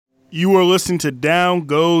You are listening to Down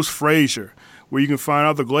Goes Frazier, where you can find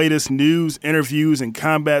all the latest news, interviews, and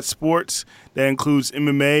combat sports. That includes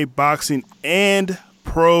MMA, boxing, and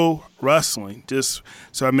pro wrestling. Just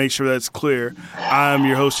so I make sure that's clear. I'm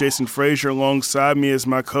your host, Jason Frazier. Alongside me is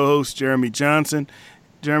my co-host, Jeremy Johnson.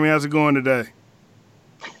 Jeremy, how's it going today?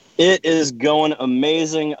 It is going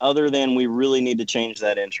amazing, other than we really need to change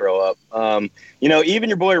that intro up. Even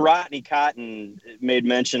your boy Rodney Cotton made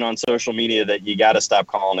mention on social media that you got to stop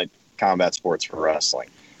calling it combat sports for wrestling.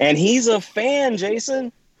 And he's a fan,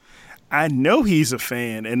 Jason. I know he's a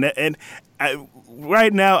fan. And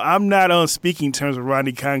right now, I'm not on speaking terms with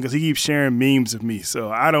Rodney Cotton because he keeps sharing memes of me.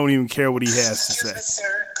 So I don't even care what he has to say.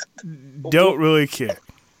 Don't really care.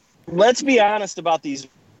 Let's be honest about these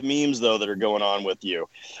memes, though, that are going on with you.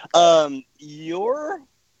 You're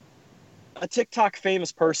a TikTok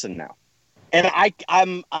famous person now, and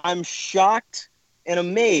I'm shocked and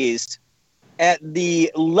amazed at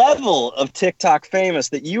the level of TikTok famous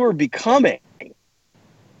that you are becoming.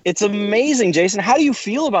 It's amazing, Jason. How do you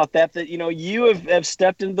feel about that? That you have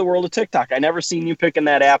stepped into the world of TikTok. I never seen you picking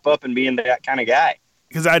that app up and being that kind of guy.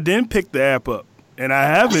 Because I didn't pick the app up, and I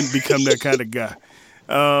haven't become that kind of guy.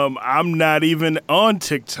 I'm not even on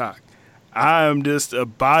TikTok. I am just a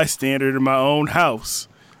bystander in my own house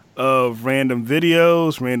of random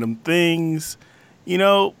videos, random things.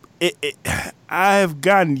 I've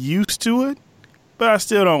gotten used to it, but I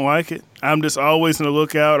still don't like it. I'm just always on the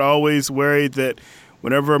lookout, always worried that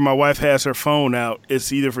whenever my wife has her phone out,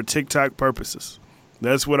 it's either for TikTok purposes.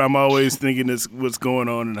 That's what I'm always thinking is what's going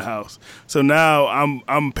on in the house. So now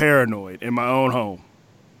I'm paranoid in my own home.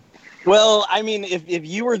 Well, I mean, if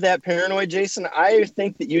you were that paranoid, Jason, I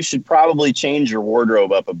think that you should probably change your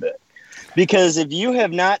wardrobe up a bit. Because if you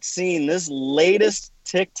have not seen this latest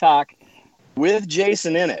TikTok with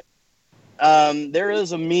Jason in it, there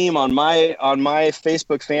is a meme on my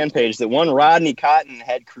Facebook fan page that one Rodney Cotton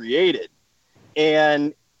had created.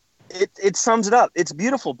 And it sums it up. It's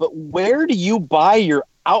beautiful. But where do you buy your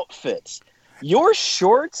outfits? Your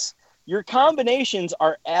shorts, your combinations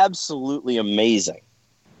are absolutely amazing.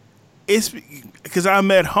 It's because I'm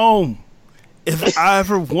at home. If I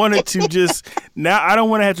ever wanted to now I don't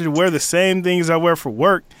want to have to wear the same things I wear for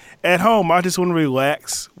work. At home, I just want to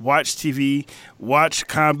relax, watch TV, watch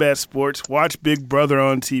combat sports, watch Big Brother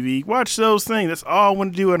on TV, watch those things. That's all I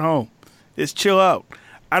want to do at home. Is chill out.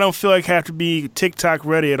 I don't feel like I have to be TikTok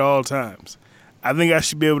ready at all times. I think I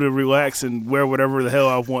should be able to relax and wear whatever the hell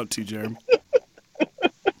I want to, Jeremy.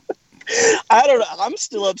 I don't know. I'm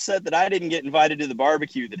still upset that I didn't get invited to the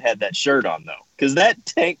barbecue that had that shirt on, though, because that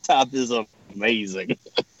tank top is amazing.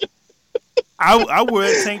 I wore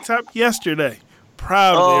that tank top yesterday,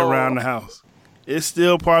 proudly around the house. It's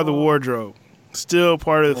still part of the wardrobe, still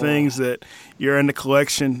part of the things that you're in the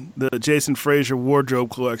collection, the Jason Frazier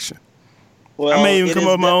wardrobe collection. Well, I may even come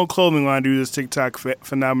up with my own clothing line due to this TikTok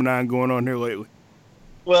phenomenon going on here lately.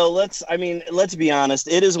 Well, let's be honest.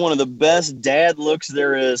 It is one of the best dad looks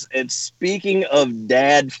there is. And speaking of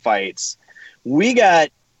dad fights, we got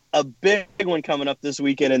a big one coming up this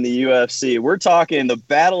weekend in the UFC. We're talking the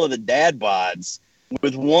Battle of the Dad Bods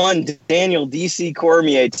with one Daniel DC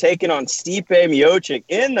Cormier taking on Stipe Miocic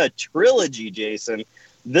in the trilogy, Jason.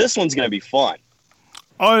 This one's going to be fun.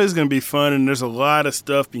 Oh, it is going to be fun, and there's a lot of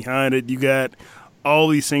stuff behind it. You got all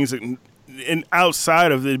these things that... And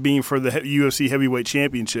outside of it being for the UFC Heavyweight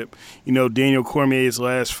Championship, Daniel Cormier's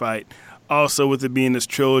last fight, also with it being this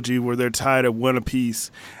trilogy where they're tied at one apiece,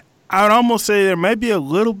 I would almost say there might be a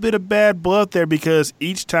little bit of bad blood there because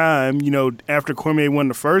each time, after Cormier won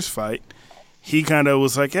the first fight, he kind of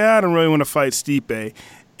was like, I don't really want to fight Stipe.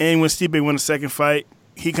 And when Stipe won the second fight,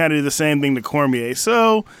 he kind of did the same thing to Cormier.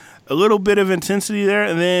 So a little bit of intensity there,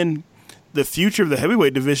 and then the future of the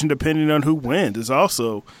heavyweight division, depending on who wins, is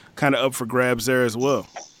also kind of up for grabs there as well.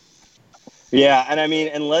 Yeah, and I mean,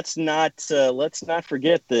 and let's not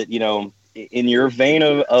forget that in your vein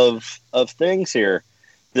of things here,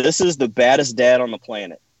 this is the baddest dad on the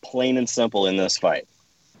planet, plain and simple, in this fight.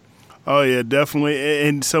 Oh yeah, definitely.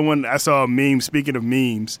 And I saw a meme. Speaking of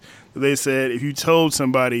memes, they said if you told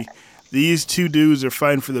somebody these two dudes are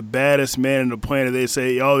fighting for the baddest man on the planet, they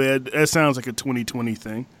say, "Oh yeah, that sounds like a 2020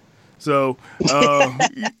 thing." So,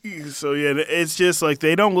 it's just like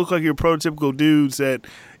they don't look like your prototypical dudes that,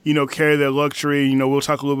 carry their luxury. We'll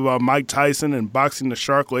talk a little bit about Mike Tyson and boxing the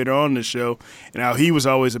shark later on in the show and how he was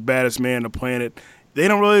always the baddest man on the planet. they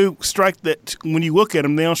don't really strike that. When you look at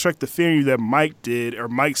them, they don't strike the fear in you that Mike did, or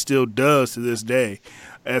Mike still does to this day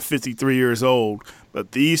at 53 years old.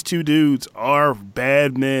 But these two dudes are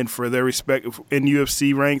bad men for their respect in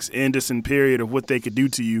UFC ranks and just in period of what they could do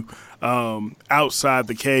to you outside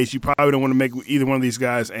the cage. You probably don't want to make either one of these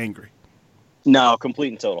guys angry. No, complete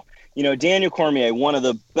and total. Daniel Cormier, one of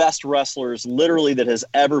the best wrestlers literally that has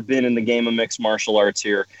ever been in the game of mixed martial arts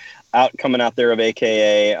here, coming out there of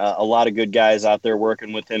AKA. A lot of good guys out there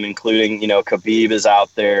working with him, including, Khabib is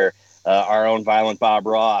out there, our own Violent Bob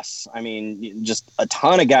Ross. I mean, just a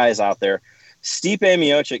ton of guys out there. Stipe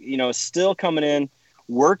Miocic, is still coming in,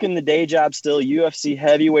 working the day job still, UFC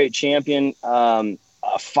heavyweight champion, a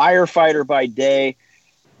firefighter by day,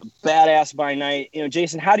 badass by night.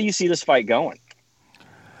 Jason, how do you see this fight going?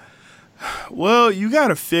 Well, you got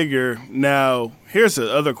to figure now. Here's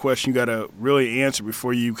the other question you got to really answer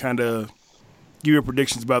before you kind of give your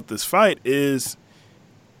predictions about this fight: is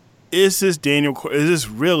this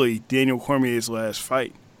really Daniel Cormier's last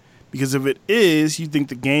fight? Because if it is, you think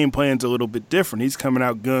the game plan's a little bit different. He's coming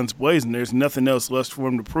out guns blazing. There's nothing else left for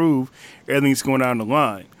him to prove. Everything's going down the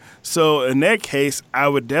line. So in that case, I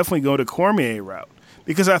would definitely go the Cormier route.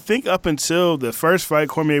 Because I think up until the first fight,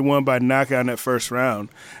 Cormier won by knockout in that first round.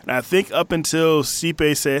 And I think up until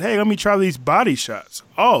Stipe said, hey, let me try these body shots.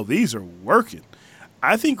 Oh, these are working.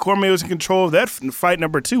 I think Cormier was in control of that fight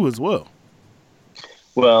number 2 as well.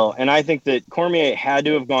 Well, and I think that Cormier had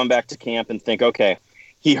to have gone back to camp and think, okay,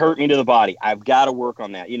 he hurt me to the body. I've got to work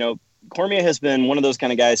on that. Cormier has been one of those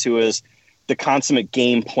kind of guys who is the consummate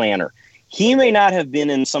game planner. He may not have been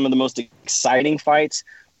in some of the most exciting fights,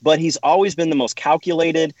 but he's always been the most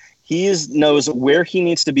calculated. He knows where he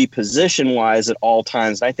needs to be position-wise at all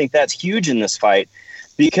times. And I think that's huge in this fight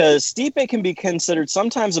because Stipe can be considered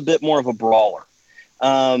sometimes a bit more of a brawler.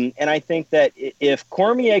 And I think that if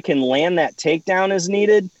Cormier can land that takedown as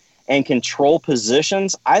needed and control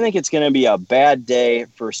positions, I think it's going to be a bad day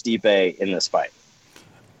for Stipe in this fight.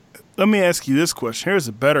 Let me ask you this question. Here's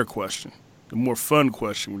a better question, the more fun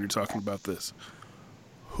question when you're talking about this.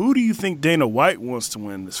 Who do you think Dana White wants to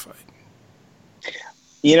win this fight?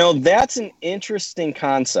 That's an interesting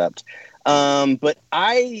concept. But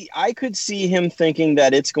I could see him thinking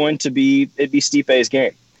that it'd be Stipe's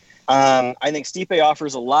game. I think Stipe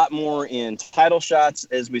offers a lot more in title shots.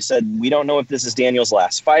 As we said, we don't know if this is Daniel's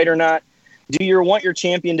last fight or not. Do you want your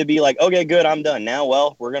champion to be like, okay, good, I'm done now?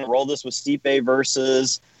 Well, we're going to roll this with Stipe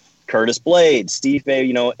versus Curtis Blades,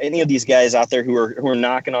 Stipe, any of these guys out there who are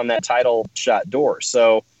knocking on that title shot door.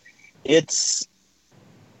 So it's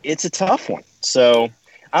a tough one. So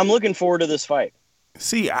I'm looking forward to this fight.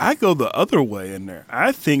 See, I go the other way in there.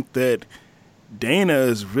 I think that Dana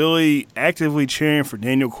is really actively cheering for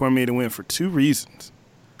Daniel Cormier to win for 2 reasons.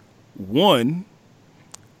 One,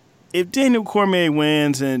 if Daniel Cormier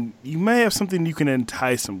wins, and you may have something you can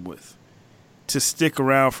entice him with to stick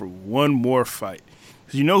around for one more fight.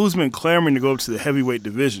 Because you know who's been clamoring to go up to the heavyweight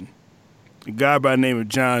division? A guy by the name of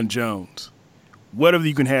John Jones. What if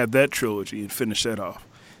you can have that trilogy and finish that off?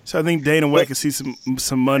 So I think Dana White can see some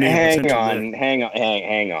money and potential there.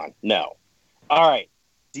 Hang on. No. All right.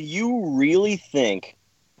 Do you really think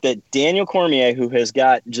that Daniel Cormier, who has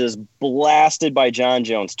got just blasted by John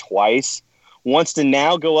Jones twice, wants to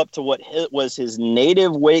now go up to what was his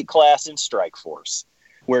native weight class in Strikeforce,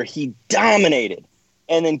 where he dominated,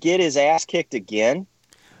 and then get his ass kicked again?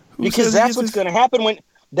 Because that's what's going to happen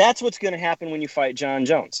when you fight John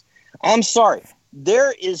Jones. I'm sorry.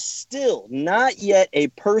 There is still not yet a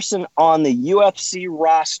person on the UFC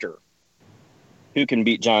roster who can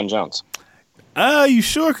beat John Jones. You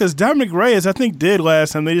sure? Because Dominic Reyes, I think, did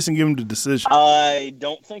last time. They just didn't give him the decision. I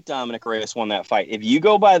don't think Dominic Reyes won that fight. If you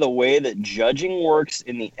go by the way that judging works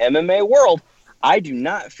in the MMA world, I do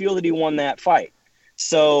not feel that he won that fight.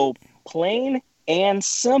 So, plain and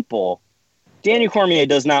simple, Daniel Cormier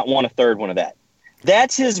does not want a third one of that.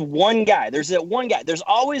 That's his one guy. There's that one guy. There's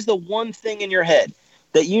always the one thing in your head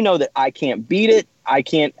that you know that I can't beat it. I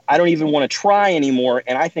don't even want to try anymore.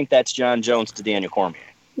 And I think that's John Jones to Daniel Cormier.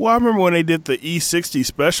 Well, I remember when they did the E60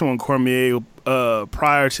 special on Cormier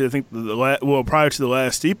prior to the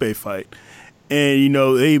last Stipe fight. And,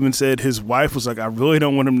 they even said his wife was like, I really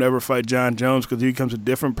don't want him to ever fight John Jones because he becomes a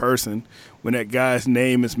different person when that guy's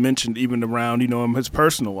name is mentioned even around, his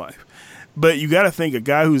personal life. But you got to think a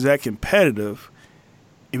guy who's that competitive,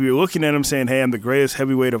 if you're looking at him saying, hey, I'm the greatest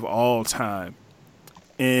heavyweight of all time,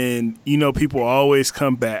 and, people always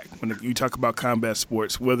come back when you talk about combat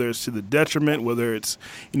sports, whether it's to the detriment, whether it's,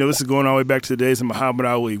 this is going all the way back to the days of Muhammad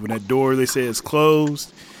Ali. When that door, they say, is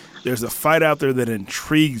closed, there's a fight out there that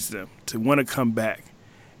intrigues them to want to come back.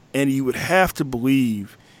 And you would have to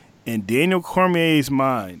believe In Daniel Cormier's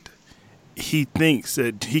mind, he thinks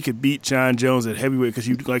that he could beat John Jones at heavyweight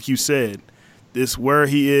because, like you said, this where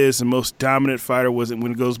he is the most dominant fighter wasn't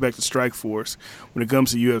when it goes back to Strikeforce. When it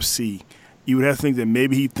comes to UFC, you would have to think that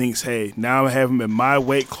maybe he thinks, hey, now I have him in my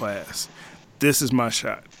weight class. This is my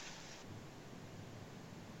shot.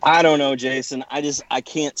 I don't know, Jason. I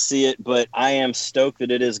can't see it, but I am stoked that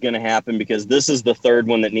it is going to happen because this is the third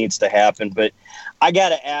one that needs to happen. But I got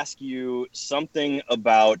to ask you something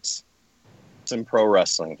about some pro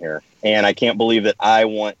wrestling here. And I can't believe that I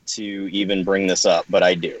want to even bring this up, but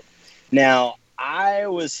I do. Now, I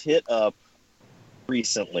was hit up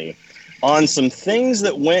recently on some things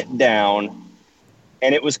that went down,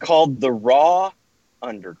 and it was called the Raw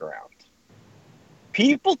Underground.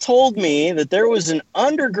 People told me that there was an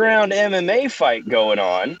underground MMA fight going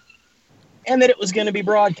on and that it was going to be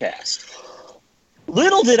broadcast.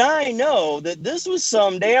 Little did I know that this was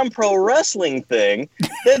some damn pro wrestling thing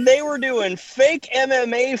that they were doing fake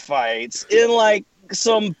MMA fights in like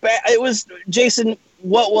some it was Jason,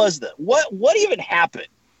 what was that? What even happened?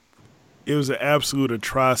 It was an absolute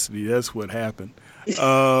atrocity. That's what happened.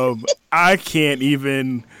 I can't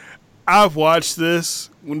even. I've watched this.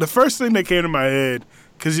 When the first thing that came to my head,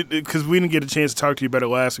 because we didn't get a chance to talk to you about it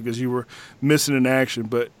last week because you were missing in action,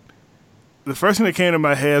 but the first thing that came to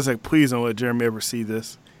my head is like, please don't let Jeremy ever see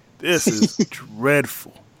this. This is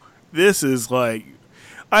dreadful. This is like,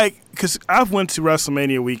 because I've went to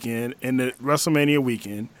WrestleMania weekend, and the WrestleMania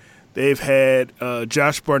weekend, they've had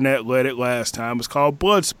Josh Barnett led it last time. It's called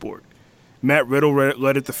Bloodsport. Matt Riddle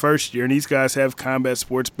led it the first year, and these guys have combat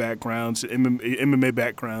sports backgrounds, MMA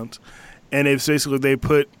backgrounds, and it's basically they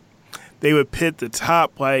would pit the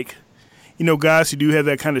top, like, you know, guys who do have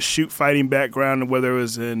that kind of shoot fighting background, whether it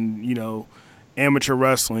was in, you know, amateur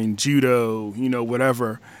wrestling, judo, you know,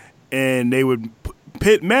 whatever, and they would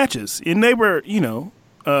pit matches, and they were, you know,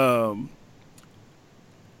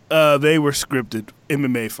 they were scripted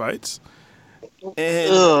MMA fights.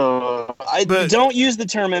 But don't use the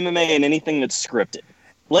term MMA in anything that's scripted.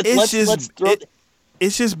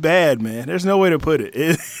 It's just bad, man. There's no way to put it.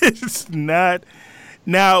 It's not.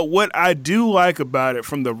 Now, what I do like about it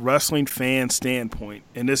from the wrestling fan standpoint,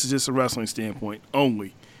 and this is just a wrestling standpoint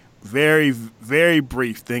only, very, very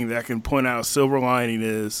brief thing that I can point out, silver lining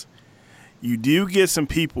is you do get some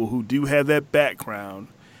people who do have that background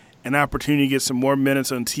an opportunity to get some more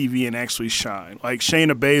minutes on TV and actually shine. Like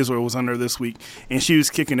Shayna Baszler was on there this week, and she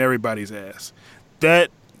was kicking everybody's ass.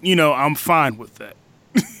 That, you know, I'm fine with that.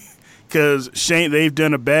 Because they've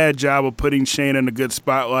done a bad job of putting Shayna in a good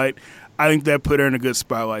spotlight. I think that put her in a good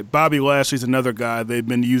spotlight. Bobby Lashley's another guy they've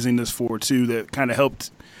been using this for, too, that kind of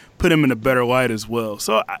helped put him in a better light as well.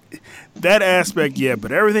 So that aspect, yeah,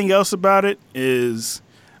 but everything else about it is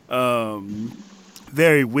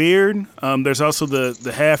very weird. There's also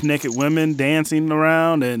the half-naked women dancing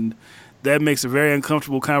around, and that makes a very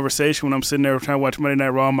uncomfortable conversation when I'm sitting there trying to watch Monday Night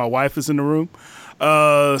Raw and my wife is in the room.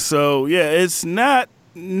 So, yeah, it's not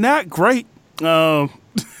great.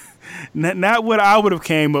 Not what I would have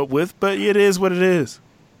came up with, but it is what it is.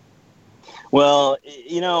 Well,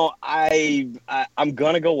 you know, I'm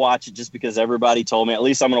going to go watch it just because everybody told me. At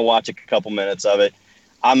least I'm going to watch a couple minutes of it.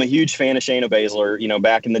 I'm a huge fan of Shayna Baszler, you know,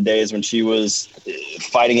 back in the days when she was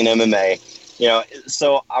fighting in MMA. You know,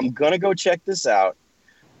 so I'm going to go check this out.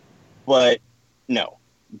 But, no,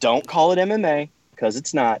 don't call it MMA because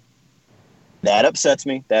it's not. That upsets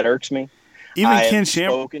me. That irks me. Even Ken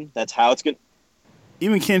Shamrock. That's how it's going to.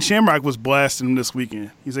 Even Ken Shamrock was blasting him this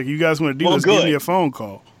weekend. He's like, you guys want to do this, good. Give me a phone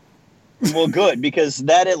call. Well, good, because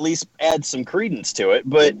that at least adds some credence to it.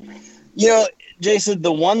 But, you know, Jason,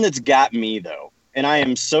 the one that's got me, though, and I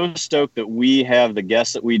am so stoked that we have the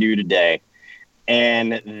guest that we do today,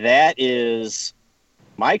 and that is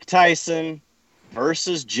Mike Tyson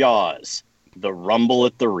versus Jaws, the Rumble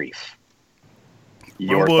at the Reef.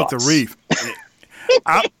 Rumble at the Reef.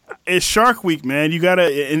 It's Shark Week, man. You gotta,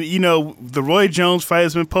 and you know, the Roy Jones fight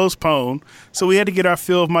has been postponed, so we had to get our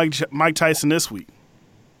fill of Mike Tyson this week.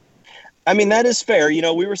 I mean, that is fair. You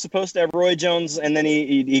know, we were supposed to have Roy Jones, and then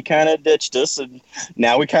he kind of ditched us, and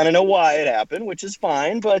now we kind of know why it happened, which is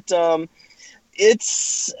fine. But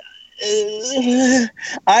it's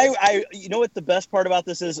I you know what the best part about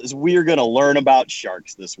this is we're going to learn about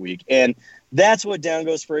sharks this week, and that's what Down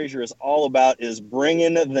Goes Frazier is all about, is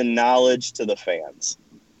bringing the knowledge to the fans.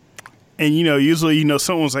 And, you know, usually, you know,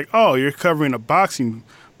 someone's like, oh, you're covering a boxing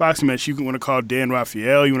match. You want to call Dan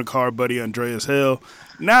Raphael. You want to call our buddy Andreas Hill.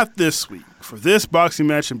 Not this week. For this boxing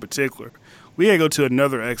match in particular, we got to go to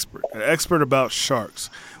another expert, an expert about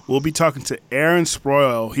sharks. We'll be talking to Aaron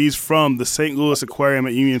Sprowl. He's from the St. Louis Aquarium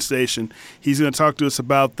at Union Station. He's going to talk to us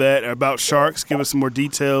about that, about sharks, give us some more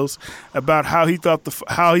details about how he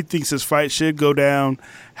thinks his fight should go down,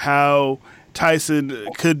 how Tyson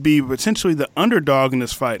could be potentially the underdog in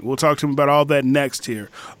this fight. We'll talk to him about all that next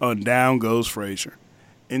here on Down Goes Frazier.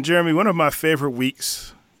 And Jeremy, one of my favorite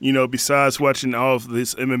weeks, besides watching all of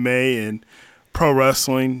this MMA and pro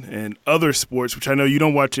wrestling and other sports, which I know you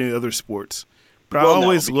don't watch any other sports, but I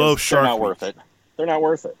always love Shark Week. They're not worth it. They're not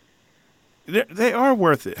worth it. They are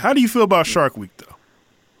worth it. How do you feel about Shark Week, though?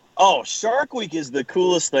 Oh, Shark Week is the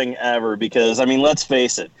coolest thing ever because, let's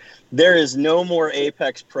face it. There is no more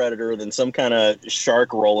apex predator than some kind of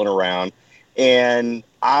shark rolling around. And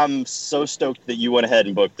I'm so stoked that you went ahead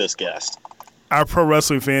and booked this guest. Our pro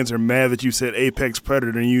wrestling fans are mad that you said apex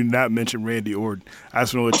predator and you not mentioned Randy Orton. I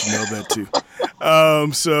just want to let you know that, too.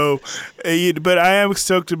 But I am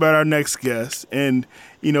stoked about our next guest. And,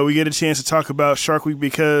 we get a chance to talk about Shark Week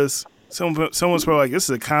because someone's probably like, this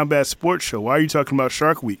is a combat sports show. Why are you talking about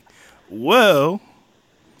Shark Week? Well,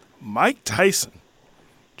 Mike Tyson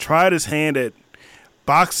tried his hand at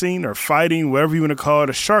boxing or fighting, whatever you want to call it,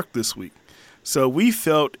 a shark this week. So we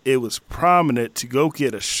felt it was prominent to go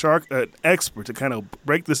get an expert to kind of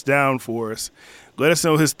break this down for us, let us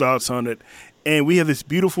know his thoughts on it. And we have this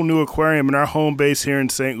beautiful new aquarium in our home base here in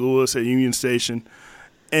St. Louis at Union Station.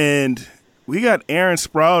 And we got Aaron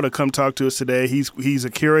Sprowl to come talk to us today. He's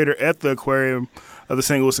a curator at the aquarium of the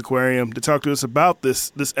St. Louis Aquarium to talk to us about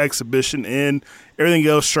this exhibition and everything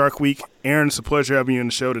else Shark Week. Aaron, it's a pleasure having you on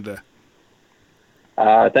the show today.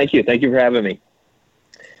 Thank you. Thank you for having me.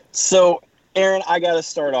 So, Aaron, I got to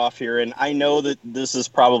start off here, and I know that this is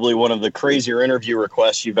probably one of the crazier interview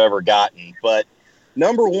requests you've ever gotten, but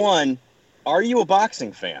number one, are you a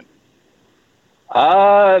boxing fan?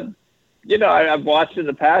 I've watched in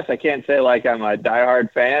the past. I can't say like I'm a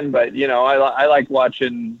diehard fan, but I like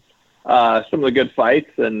watching some of the good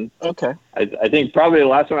fights. And okay, I think probably the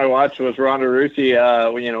last one I watched was Ronda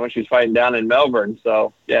Rousey when she was fighting down in Melbourne.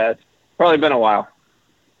 So yeah, it's probably been a while.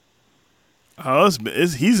 Oh,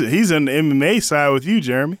 he's on the MMA side with you,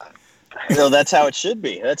 Jeremy. That's how it should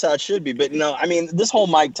be. But this whole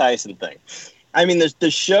Mike Tyson thing.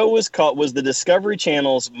 The show was the Discovery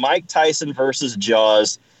Channel's Mike Tyson versus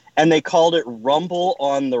Jaws, and they called it Rumble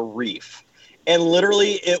on the Reef. And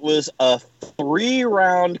literally, it was a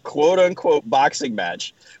 3-round quote-unquote boxing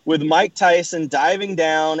match with Mike Tyson diving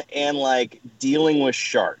down and dealing with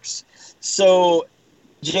sharks. So,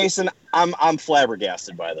 Jason, I'm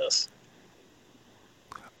flabbergasted by this.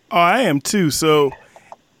 Oh, I am too. So,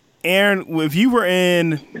 Aaron, if you were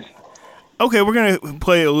in... Okay, we're going to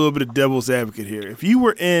play a little bit of devil's advocate here. If you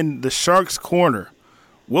were in the Shark's corner,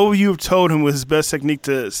 what would you have told him was his best technique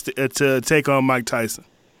to take on Mike Tyson?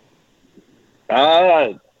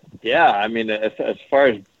 As far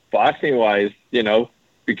as boxing-wise,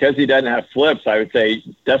 because he doesn't have flips, I would say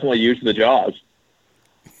definitely use the jaws.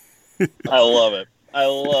 I love it.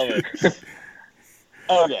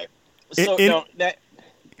 Okay. So,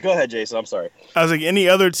 go ahead, Jason. I'm sorry. I was like, any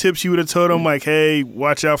other tips you would have told him, like, hey,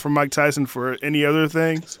 watch out for Mike Tyson for any other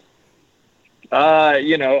things? I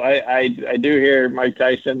do hear Mike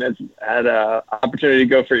Tyson has had an opportunity to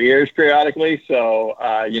go for ears periodically, so,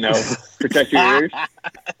 protect your ears.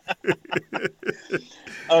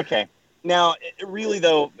 Okay. Now, really,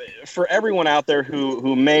 though, for everyone out there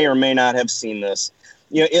who may or may not have seen this,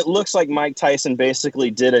 it looks like Mike Tyson basically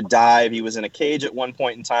did a dive. He was in a cage at one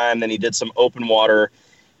point in time, then he did some open water.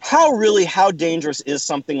 How dangerous is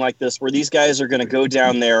something like this where these guys are going to go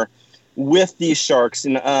down there with these sharks?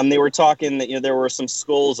 And they were talking that there were some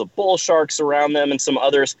skulls of bull sharks around them and some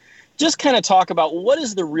others. Just kind of talk about what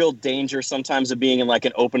is the real danger sometimes of being in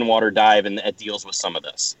an open water dive and that deals with some of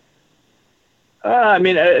this.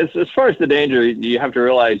 As far as the danger, you have to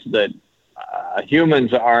realize that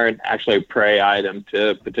humans aren't actually a prey item to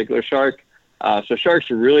a particular shark. So sharks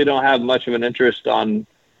really don't have much of an interest on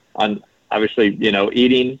obviously,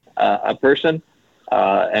 eating a person.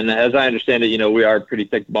 And as I understand it, we are pretty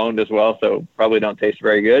thick-boned as well, so probably don't taste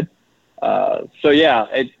very good. I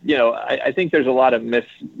think there's a lot of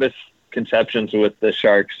misconceptions with the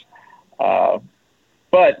sharks.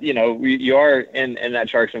 But, you are in that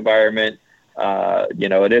shark's environment.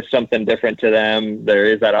 It is something different to them. There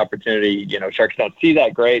is that opportunity. Sharks don't see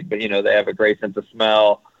that great, but, they have a great sense of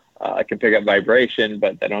smell. Can pick up vibration,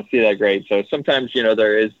 but they don't see that great. So sometimes,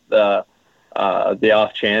 there is the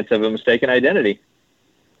off chance of a mistaken identity.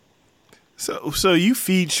 So you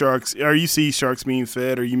feed sharks, or you see sharks being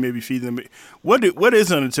fed, or you maybe feed them. What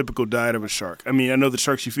is on a typical diet of a shark? I mean, I know the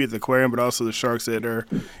sharks you feed at the aquarium, but also the sharks that are.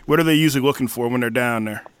 What are they usually looking for when they're down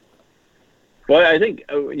there? Well, I think,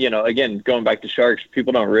 again, going back to sharks,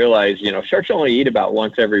 people don't realize, sharks only eat about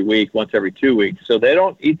once every week, once every 2 weeks, so they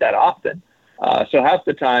don't eat that often. So half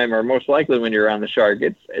the time, or most likely when you're around the shark,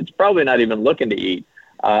 it's probably not even looking to eat.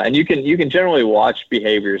 And you can generally watch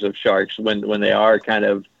behaviors of sharks when they are kind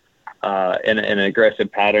of in an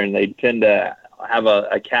aggressive pattern. They tend to have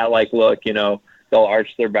a cat-like look. They'll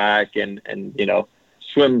arch their back and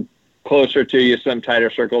swim closer to you, swim tighter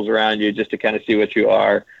circles around you just to kind of see what you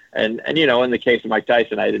are. And in the case of Mike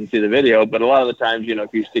Tyson, I didn't see the video, but a lot of the times,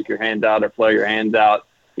 if you stick your hands out or flow your hands out,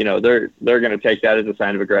 they're going to take that as a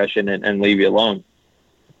sign of aggression and leave you alone.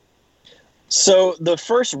 So the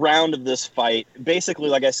first round of this fight, basically,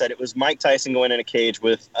 like I said, it was Mike Tyson going in a cage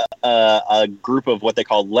with a group of what they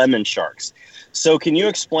call lemon sharks. So can you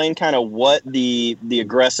explain kind of what the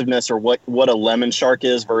aggressiveness or what a lemon shark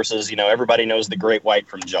is versus, everybody knows the great white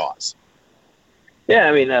from Jaws? Yeah,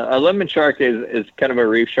 I mean, a lemon shark is kind of a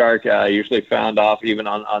reef shark, usually found off even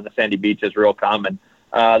on the sandy beaches, real common.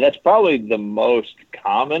 That's probably the most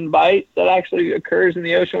common bite that actually occurs in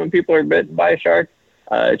the ocean when people are bitten by a shark.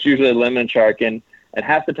 It's usually a lemon shark, and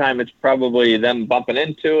half the time it's probably them bumping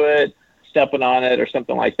into it, stepping on it, or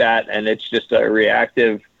something like that, and it's just a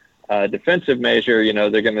reactive defensive measure.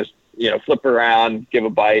 They're going to flip around, give a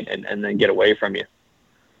bite, and then get away from you.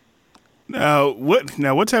 Now,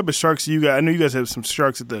 what type of sharks do you guys? I know you guys have some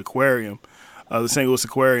sharks at the aquarium, the St. Louis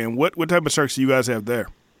Aquarium. What type of sharks do you guys have there?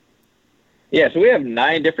 Yeah, so we have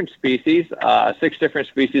 9 different species, 6 different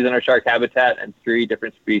species in our shark habitat, and 3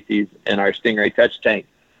 different species in our stingray touch tank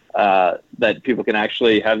that people can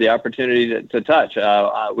actually have the opportunity to touch.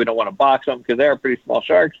 We don't want to box them because they are pretty small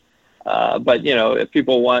sharks, but if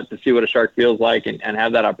people want to see what a shark feels like and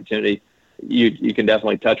have that opportunity, you can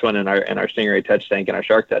definitely touch one in our stingray touch tank and our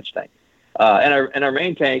shark touch tank. In our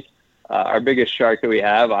main tank, our biggest shark that we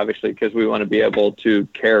have, obviously, because we want to be able to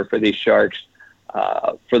care for these sharks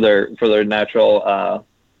for their natural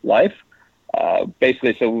life.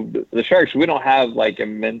 Basically, so the sharks, we don't have like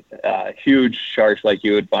huge sharks like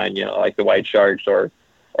you would find, like the white sharks or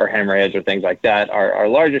hammerheads or things like that. Our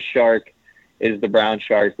largest shark is the brown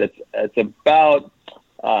shark. It's about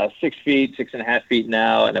 6 feet, 6.5 feet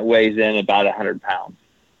now, and it weighs in about 100 pounds.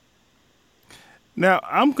 Now,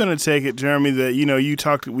 I'm going to take it, Jeremy, that, you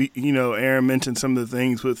talked, Aaron mentioned some of the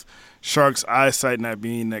things with sharks' eyesight not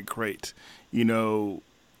being that great. I'm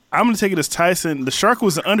going to take it as Tyson. The shark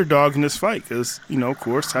was the underdog in this fight because, of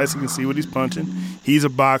course, Tyson can see what he's punching. He's a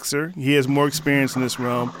boxer. He has more experience in this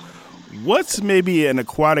realm. What's maybe an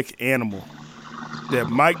aquatic animal that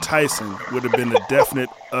Mike Tyson would have been a definite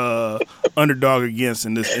underdog against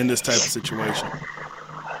in this type of situation?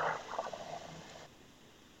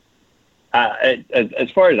 As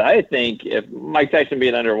far as I think, if Mike Tyson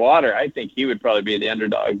being underwater, I think he would probably be the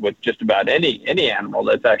underdog with just about any animal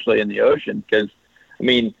that's actually in the ocean. Because, I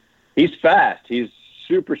mean, he's fast. He's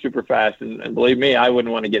super, super fast. And believe me, I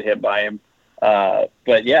wouldn't want to get hit by him.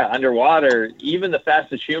 But, yeah, underwater, even the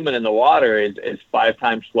fastest human in the water is 5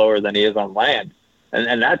 times slower than he is on land.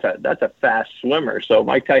 And that's a fast swimmer. So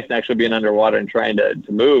Mike Tyson actually being underwater and trying to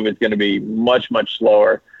move is going to be much, much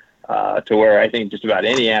slower. To where I think just about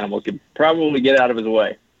any animal could probably get out of his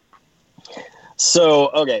way. So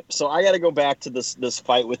I got to go back to this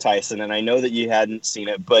fight with Tyson, and I know that you hadn't seen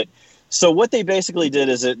it, but so what they basically did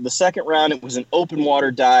is the second round, it was an open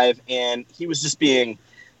water dive, and he was just being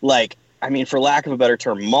for lack of a better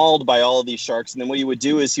term, mauled by all of these sharks. And then what he would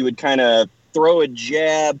do is he would kind of throw a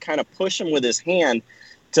jab, kind of push him with his hand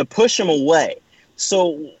to push him away.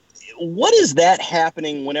 So what is that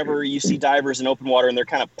happening whenever you see divers in open water and they're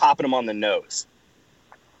kind of popping them on the nose?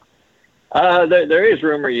 There is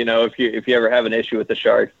rumor, if you ever have an issue with the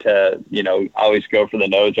shark, to always go for the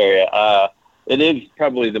nose area. It is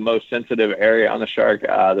probably the most sensitive area on the shark.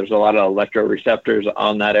 There's a lot of electroreceptors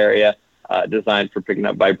on that area, designed for picking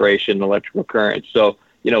up vibration, electrical currents. So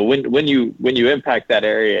when you impact that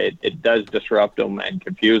area, it does disrupt them and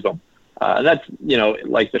confuse them. And that's,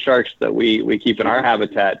 like the sharks that we keep in our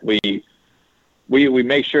habitat, we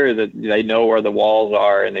make sure that they know where the walls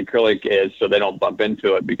are and the acrylic is so they don't bump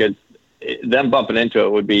into it, because them bumping into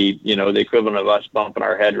it would be, the equivalent of us bumping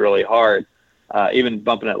our head really hard. Even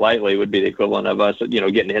bumping it lightly would be the equivalent of us,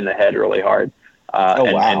 getting in the head really hard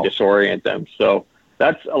and disorient them. So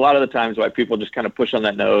that's a lot of the times why people just kind of push on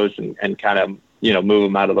that nose and kind of, move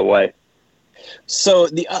them out of the way. So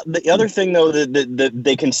the other thing, though, that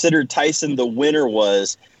they considered Tyson the winner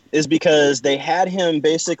is because they had him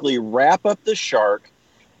basically wrap up the shark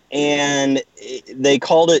and they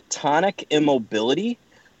called it tonic immobility,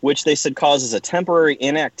 which they said causes a temporary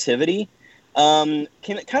inactivity. Can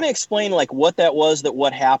it kind of explain like what that was,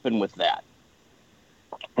 what happened with that?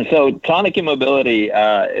 So tonic immobility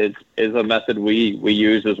is a method we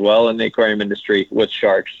use as well in the aquarium industry with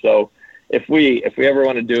sharks. So if we ever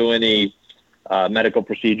want to do any medical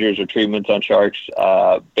procedures or treatments on sharks,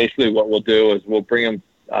 basically what we'll do is we'll bring them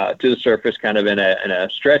to the surface kind of in a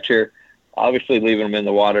stretcher, obviously leaving them in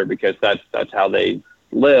the water because that's how they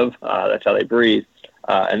live, that's how they breathe.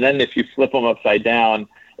 And then if you flip them upside down,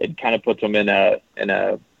 it kind of puts them in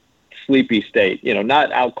a sleepy state,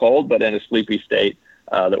 not out cold, but in a sleepy state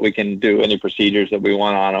that we can do any procedures that we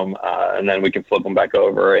want on them, and then we can flip them back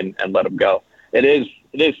over and let them go. It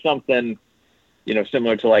is something,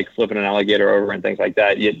 similar to like flipping an alligator over and things like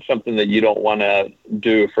that. It's something that you don't want to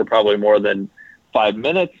do for probably more than 5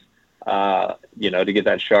 minutes, to get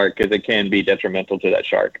that shark, because it can be detrimental to that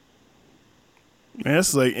shark. Man,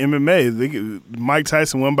 it's like MMA. Mike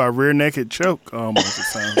Tyson won by rear naked choke. Almost it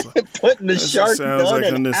sounds like putting the shark sounds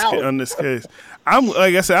like on this case. I'm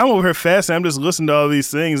like I said, I'm over here fasting. I'm just listening to all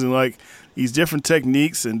these things and like these different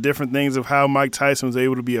techniques and different things of how Mike Tyson was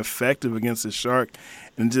able to be effective against the shark,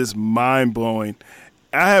 and just mind blowing.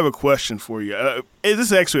 I have a question for you. This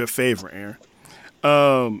is actually a favor,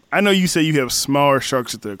 Aaron. I know you say you have smaller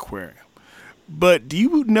sharks at the aquarium. But do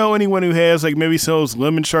you know anyone who has like maybe some of those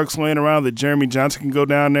lemon sharks laying around that Jeremy Johnson can go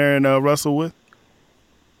down there and wrestle with?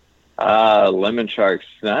 Lemon sharks.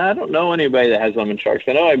 I don't know anybody that has lemon sharks.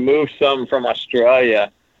 I know I moved some from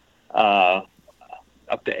Australia up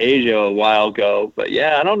to Asia a while ago. But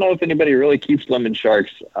yeah, I don't know if anybody really keeps lemon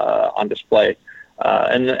sharks on display.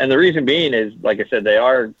 And the reason being is, like I said, they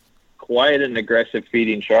are quite an aggressive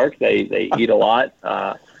feeding shark. They eat a lot.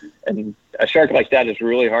 And a shark like that is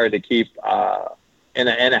really hard to keep in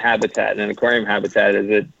a habitat, in an aquarium habitat, as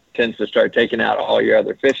it tends to start taking out all your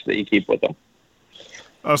other fish that you keep with them.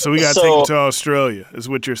 Oh, so we got to take them to Australia, is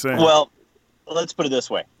what you're saying. Well, let's put it this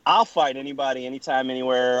way. I'll fight anybody, anytime,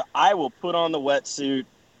 anywhere. I will put on the wetsuit.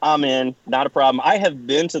 I'm in. Not a problem. I have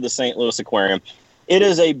been to the St. Louis Aquarium. It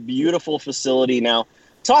is a beautiful facility. Now,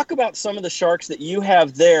 talk about some of the sharks that you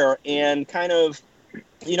have there and kind of,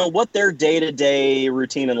 what their day-to-day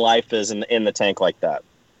routine in life is in the tank like that.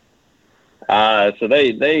 So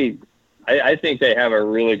I think they have a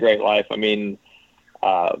really great life. I mean,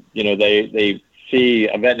 they see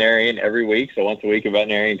a veterinarian every week. So once a week, a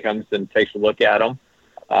veterinarian comes and takes a look at them.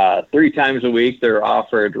 3 times a week, they're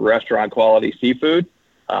offered restaurant quality seafood.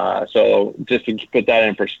 So just to put that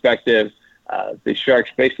in perspective, the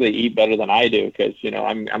sharks basically eat better than I do because,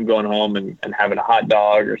 I'm going home and having a hot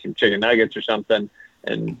dog or some chicken nuggets or something.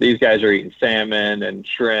 And these guys are eating salmon and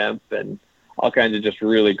shrimp and all kinds of just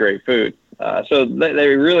really great food. So they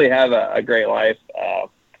really have a great life.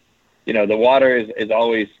 The water is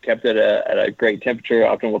always kept at a great temperature,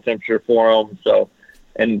 optimal temperature for them. So,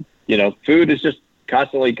 and, food is just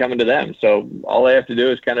constantly coming to them. So all they have to do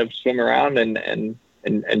is kind of swim around and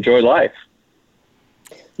enjoy life.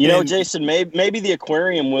 Jason, maybe the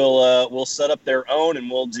aquarium will set up their own and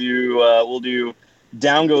we'll do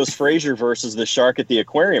Down Goes Frazier versus the shark at the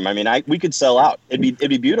aquarium. I mean, we could sell out. It'd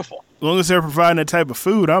be beautiful. As long as they're providing that type of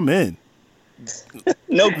food, I'm in.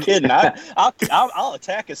 No kidding. I'll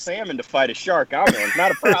attack a salmon to fight a shark. I'm in.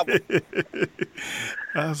 Not a problem.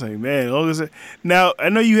 I was like, man, as long as now I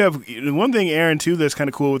know you have one thing, Aaron, too, that's kind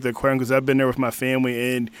of cool with the aquarium because I've been there with my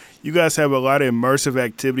family, and you guys have a lot of immersive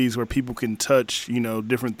activities where people can touch,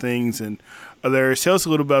 different things. And tell us a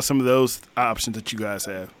little about some of those options that you guys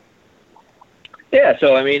have. Yeah,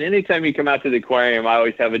 so, I mean, anytime you come out to the aquarium, I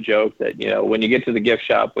always have a joke that, when you get to the gift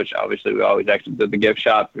shop, which obviously we always exit to the gift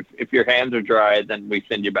shop, if your hands are dry, then we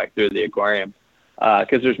send you back through the aquarium.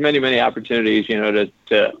 Because there's many, many opportunities,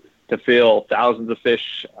 to feel thousands of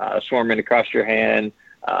fish swarming across your hand,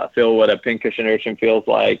 feel what a pincushion urchin feels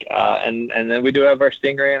like. And then we do have our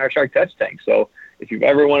stingray and our shark touch tank. So if you've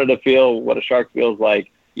ever wanted to feel what a shark feels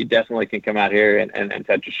like, you definitely can come out here and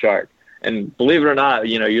touch a shark. And believe it or not,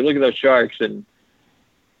 you look at those sharks and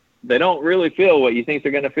they don't really feel what you think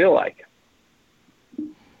they're going to feel like.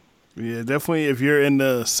 Yeah, definitely. If you're in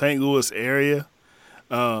the St. Louis area,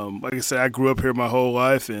 like I said, I grew up here my whole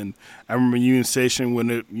life, and I remember Union Station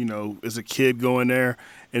when as a kid going there,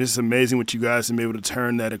 and it's amazing what you guys have been able to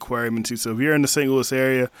turn that aquarium into. So if you're in the St. Louis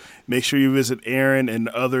area, make sure you visit Aaron and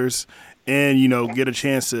others, and get a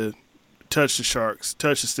chance to touch the sharks,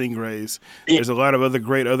 touch the stingrays. There's a lot of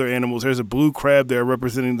other animals. There's a blue crab there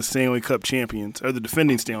representing the Stanley Cup champions, or the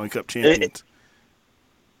defending Stanley Cup champions.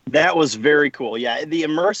 That was very cool. Yeah, the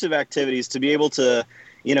immersive activities, to be able to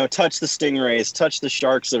touch the stingrays, touch the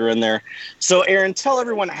sharks that are in there. So, Aaron, tell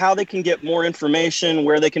everyone how they can get more information,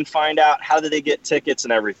 where they can find out, how do they get tickets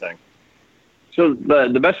and everything. So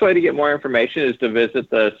the best way to get more information is to visit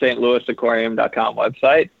the stlouisaquarium.com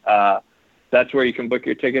website. That's where you can book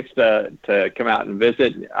your tickets to come out and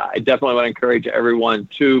visit. I definitely want to encourage everyone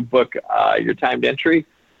to book your timed entry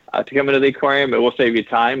to come into the aquarium. It will save you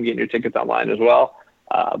time getting your tickets online as well.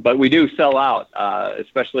 But we do sell out,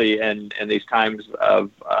 especially in these times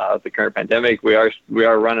of the current pandemic. We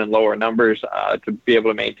are running lower numbers to be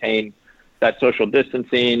able to maintain that social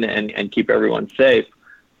distancing and keep everyone safe.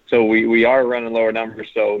 So we are running lower numbers.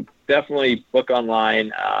 So definitely book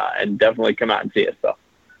online and definitely come out and see us, though.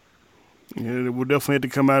 Yeah, we'll definitely have to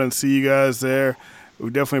come out and see you guys there.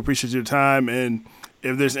 We definitely appreciate your time. And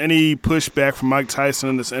if there's any pushback from Mike Tyson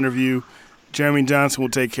in this interview, Jeremy Johnson will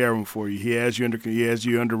take care of him for you. He has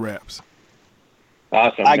you under wraps.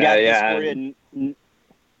 Awesome. I got this for you.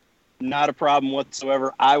 Not a problem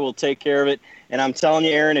whatsoever. I will take care of it. And I'm telling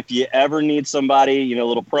you, Aaron, if you ever need somebody, a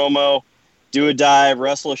little promo, do a dive,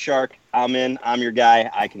 wrestle a shark, I'm in. I'm your guy.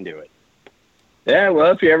 I can do it. Yeah,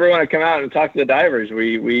 well, if you ever want to come out and talk to the divers,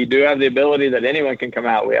 we do have the ability that anyone can come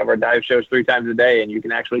out. We have our dive shows 3 times a day, and you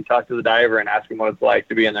can actually talk to the diver and ask him what it's like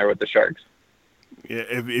to be in there with the sharks. Yeah,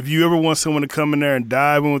 if you ever want someone to come in there and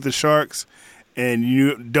dive in with the sharks, and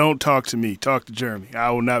you don't talk to me, talk to Jeremy. I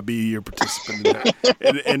will not be your participant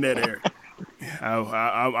in that area.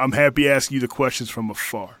 I'm happy asking you the questions from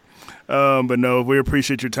afar. But no, we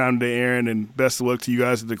appreciate your time today, Aaron, and best of luck to you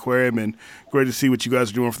guys at the aquarium, and great to see what you guys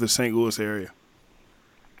are doing for the St. Louis area.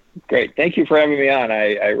 Great. Thank you for having me on.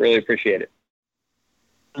 I really appreciate it.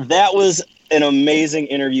 That was an amazing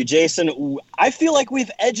interview. Jason, I feel like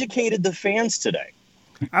we've educated the fans today.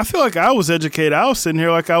 I feel like I was educated. I was sitting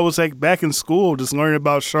here like I was back in school just learning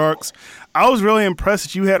about sharks. I was really impressed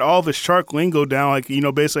that you had all the shark lingo down,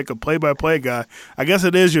 basically like a play-by-play guy. I guess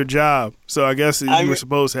it is your job, so I guess you were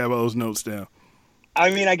supposed to have all those notes down.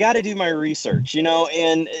 I mean, I got to do my research,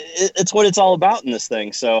 and it's what it's all about in this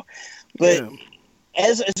thing. So, but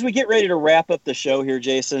as we get ready to wrap up the show here,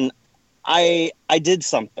 Jason, I did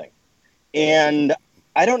something, and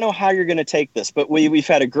I don't know how you're going to take this, but we've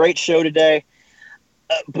had a great show today.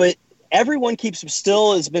 But everyone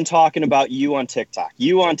has been talking about you on TikTok.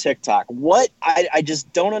 What? I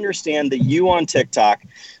just don't understand the you on TikTok.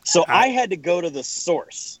 So I had to go to the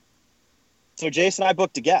source. So Jason, I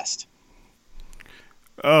booked a guest.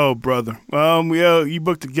 Oh, brother. You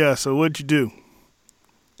booked a guest. So what'd you do?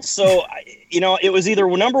 So, it was either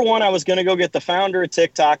number one, I was going to go get the founder of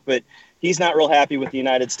TikTok, but he's not real happy with the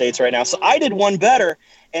United States right now. So I did one better,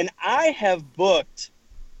 and I have booked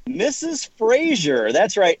Mrs. Frazier.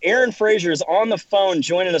 That's right. Aaron Frazier is on the phone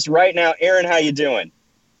joining us right now. Aaron, how you doing?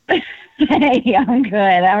 Hey, I'm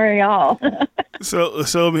good. How are y'all? So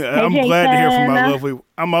I'm glad to hear from my lovely.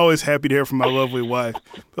 I'm always happy to hear from my lovely wife.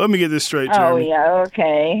 Let me get this straight, Jeremy. Oh yeah,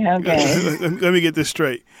 okay. Let me get this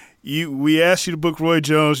straight. We asked you to book Roy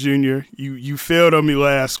Jones Jr. You failed on me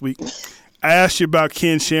last week. I asked you about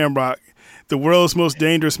Ken Shamrock, the world's most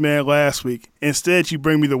dangerous man, last week. Instead, you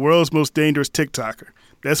bring me the world's most dangerous TikToker.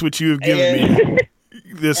 That's what you have given me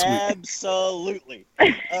this week. Absolutely.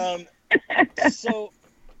 So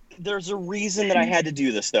there's a reason that I had to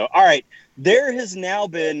do this, though. All right. There has now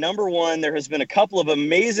been, number one, there has been a couple of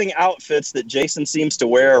amazing outfits that Jason seems to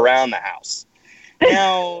wear around the house.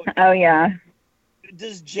 Now, oh, yeah.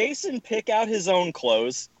 Does Jason pick out his own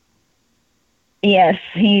clothes? Yes,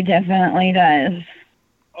 he definitely does.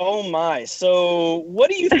 Oh, my. So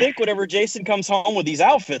what do you think whenever Jason comes home with these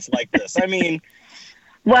outfits like this? I mean...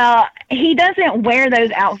 Well, he doesn't wear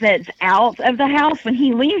those outfits out of the house. When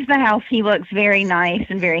he leaves the house, he looks very nice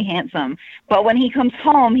and very handsome. But when he comes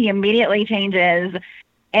home, he immediately changes.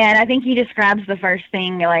 And I think he just grabs the first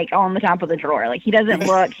thing, on the top of the drawer. He doesn't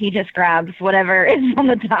look. He just grabs whatever is on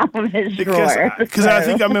the top of his drawer. Because I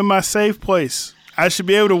think I'm in my safe place. I should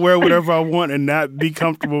be able to wear whatever I want and not be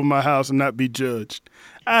comfortable in my house and not be judged.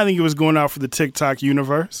 I think it was going out for the TikTok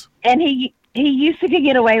universe. And he used to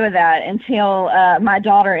get away with that until my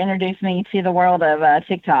daughter introduced me to the world of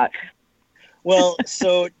TikTok. Well,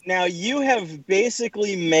 so now you have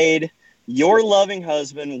basically made your loving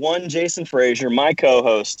husband, one Jason Frazier, my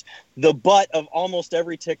co-host, the butt of almost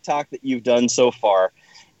every TikTok that you've done so far.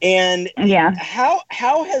 And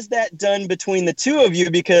how has that done between the two of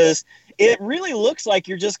you? Because it really looks like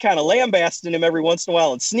you're just kind of lambasting him every once in a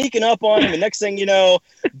while and sneaking up on him. And next thing you know,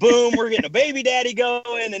 boom, we're getting a baby daddy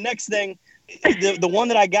going. And next thing, the one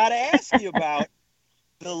that I got to ask you about,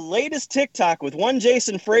 the latest TikTok with one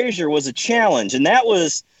Jason Frazier was a challenge. And that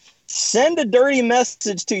was send a dirty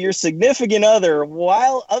message to your significant other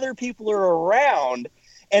while other people are around.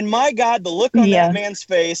 And my God, the look on that man's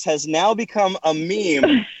face has now become a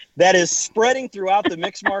meme that is spreading throughout the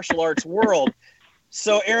mixed martial arts world.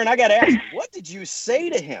 So, Aaron, I got to ask, what did you say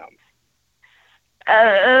to him?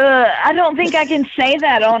 I don't think I can say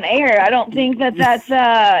that on air. I don't think that's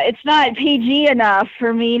it's not PG enough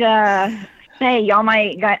for me to say. Y'all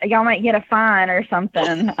might get a fine or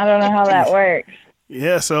something. I don't know how that works.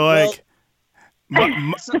 Yeah, so like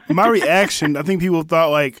my reaction, I think people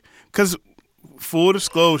thought like, because full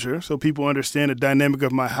disclosure, so people understand the dynamic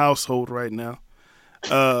of my household right now.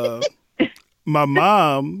 My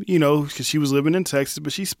mom, you know, because she was living in Texas,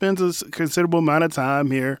 but she spends a considerable amount of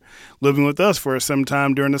time here living with us for some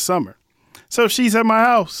time during the summer. So she's at my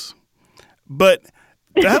house. But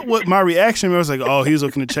that what my reaction was like, oh, he was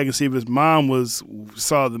looking to check and see if his mom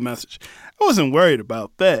saw the message. I wasn't worried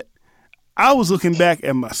about that. I was looking back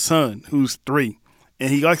at my son, who's 3,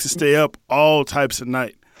 and he likes to stay up all types of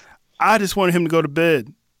night. I just wanted him to go to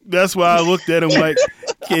bed. That's why I looked at him like,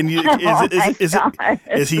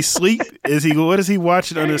 is he sleep? What is he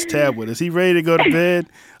watching on his tablet? Is he ready to go to bed?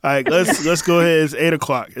 All right, let's go ahead. It's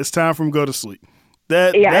 8:00. It's time for him to go to sleep.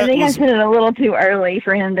 I think I said it a little too early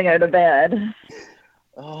for him to go to bed.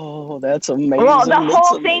 Oh, that's amazing. Well, the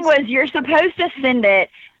whole thing was you're supposed to send it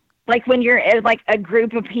like when you're like a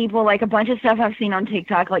group of people, like a bunch of stuff I've seen on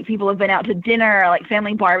TikTok, like people have been out to dinner, or like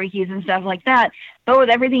family barbecues and stuff like that. But with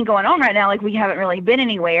everything going on right now, like we haven't really been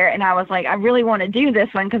anywhere. And I was like, I really want to do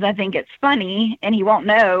this one because I think it's funny, and he won't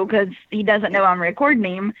know because he doesn't know I'm recording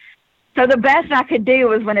him. So the best I could do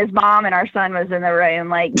was when his mom and our son was in the room.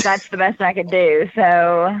 Like that's the best I could do.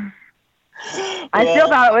 So I still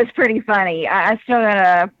thought it was pretty funny. I still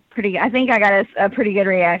got I think I got a pretty good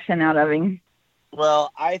reaction out of him.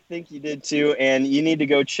 Well, I think you did too, and you need to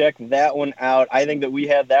go check that one out. I think that we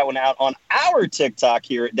have that one out on our TikTok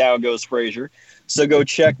here at Down Goes Frazier, so go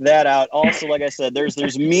check that out. Also, like I said, there's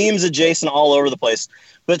memes of Jason all over the place.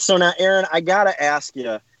 But so now, Aaron, I gotta ask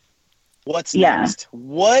you, what's next?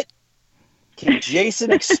 What can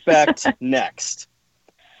Jason expect next?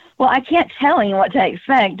 Well, I can't tell him what to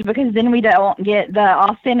expect because then we don't get the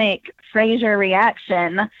authentic Frazier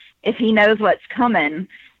reaction if he knows what's coming.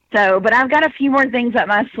 So, but I've got a few more things up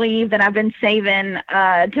my sleeve that I've been saving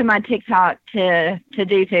to my TikTok to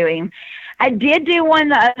do to him. I did do one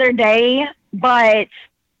the other day, but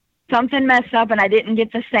something messed up and I didn't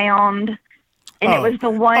get the sound. And it was the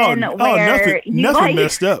one where nothing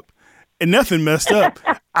messed up. And nothing messed up.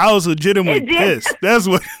 I was legitimately pissed. That's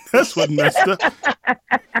what messed up.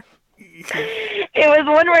 It was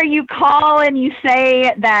one where you call and you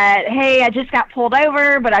say that, hey, I just got pulled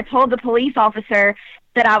over, but I told the police officer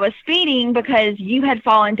that I was speeding because you had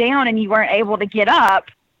fallen down and you weren't able to get up.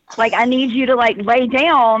 Like, I need you to, like, lay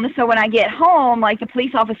down so when I get home, like, the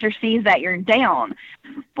police officer sees that you're down.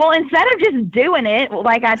 Well, instead of just doing it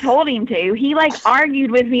like I told him to, he, like,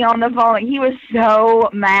 argued with me on the phone. He was so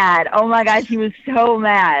mad. Oh, my gosh, he was so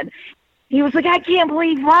mad. He was like, I can't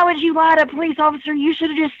believe, why would you lie to a police officer? You should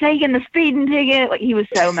have just taken the speeding ticket. Like, he was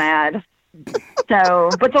so mad. So,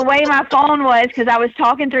 but the way my phone was, because I was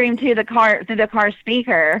talking through him through the car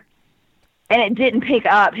speaker, and it didn't pick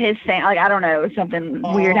up his sound. Like, I don't know, something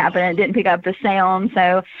weird happened. It didn't pick up the sound.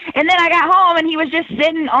 So, and then I got home, and he was just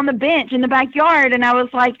sitting on the bench in the backyard, and I was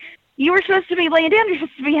like, you were supposed to be laying down. You're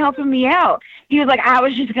supposed to be helping me out. He was like, I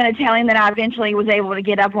was just going to tell him that I eventually was able to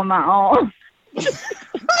get up on my own.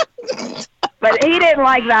 But he didn't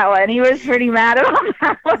like that one. He was pretty mad about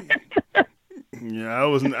that one. Yeah, I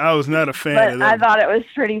was not a fan but of that. I thought it was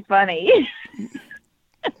pretty funny.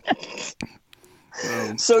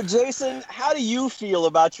 So, Jason, how do you feel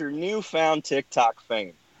about your newfound TikTok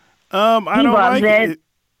fame? I don't loves like it.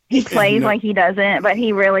 He plays like he doesn't, but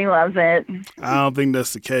he really loves it. I don't think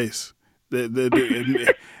that's the case.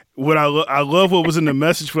 What I love what was in the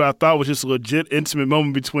message, what I thought was just a legit intimate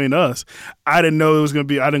moment between us. I didn't know it was going to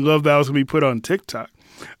be. I didn't love that it was going to be put on TikTok.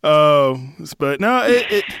 But no,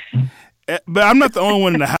 but I'm not the only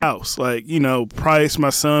one in the house. Like, you know, Price,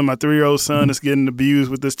 my son, my 3-year-old son, is getting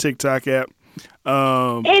abused with this TikTok app.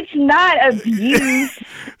 It's not abuse.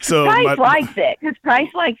 So Price likes it because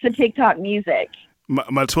Price likes the TikTok music.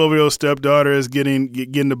 My 12-year-old stepdaughter is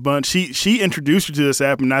getting a bunch. She introduced her to this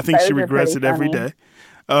app, and I think she regrets it every day.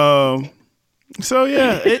 So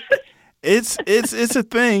yeah, it's a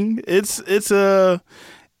thing. It's a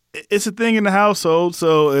thing in the household.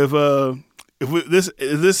 So if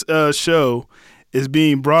this show is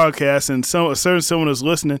being broadcast and someone is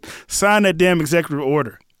listening, sign that damn executive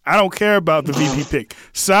order. I don't care about the VP pick.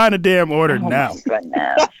 Sign the damn order now.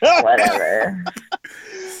 Goodness. Whatever.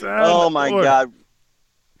 Oh my God.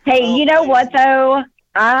 Hey, you know what though?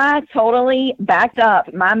 I totally backed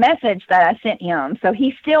up my message that I sent him, so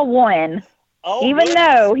he still won. Oh, Even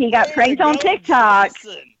though he got pranked on TikTok,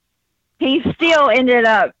 Jason. he still ended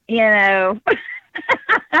up, Yeah,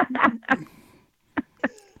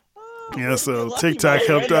 so You're lucky, TikTok my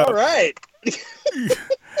helped friend. out. All right.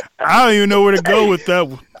 I don't even know where to go with that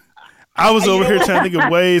one. I was over here trying to think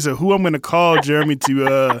of ways of who I'm going to call, Jeremy,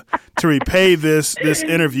 to repay this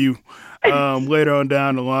interview later on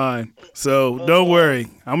down the line. So don't worry,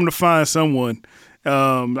 I'm going to find someone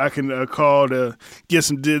I can call to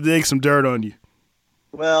dig some dirt on you.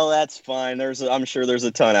 Well, that's fine. I'm sure there's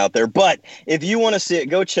a ton out there. But if you want to see it,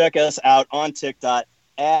 go check us out on TikTok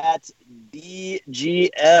at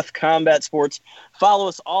DGF Combat Sports. Follow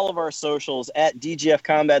us all of our socials at DGF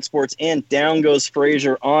Combat Sports and Down Goes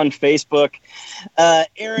Frazier on Facebook.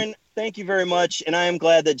 Aaron, thank you very much. And I am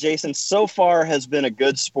glad that Jason so far has been a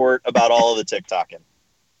good sport about all of the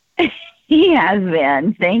TikToking. he has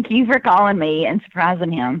been. Thank you for calling me and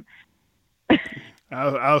surprising him.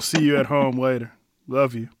 I'll see you at home later.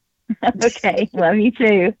 Love you. Okay. Love you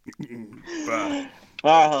too. Bye.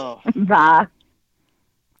 Oh. Bye.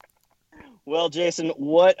 Well, Jason,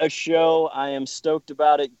 what a show. I am stoked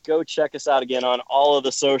about it. Go check us out again on all of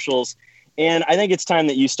the socials. And I think it's time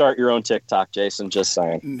that you start your own TikTok, Jason, just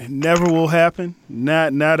saying. Never will happen.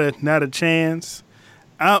 Not a chance.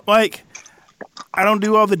 I don't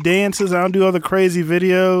do all the dances. I don't do all the crazy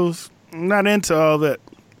videos. I'm not into all that.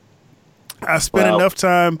 I spent enough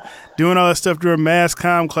time doing all that stuff during mass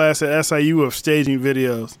comm class at SIU of staging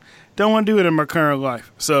videos. Don't want to do it in my current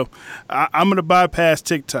life. So I'm going to bypass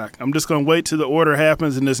TikTok. I'm just going to wait till the order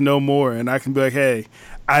happens and there's no more. And I can be like, hey,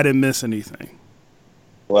 I didn't miss anything.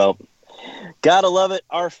 Well, gotta love it.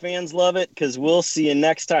 Our fans love it because we'll see you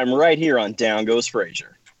next time right here on Down Goes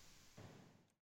Frazier.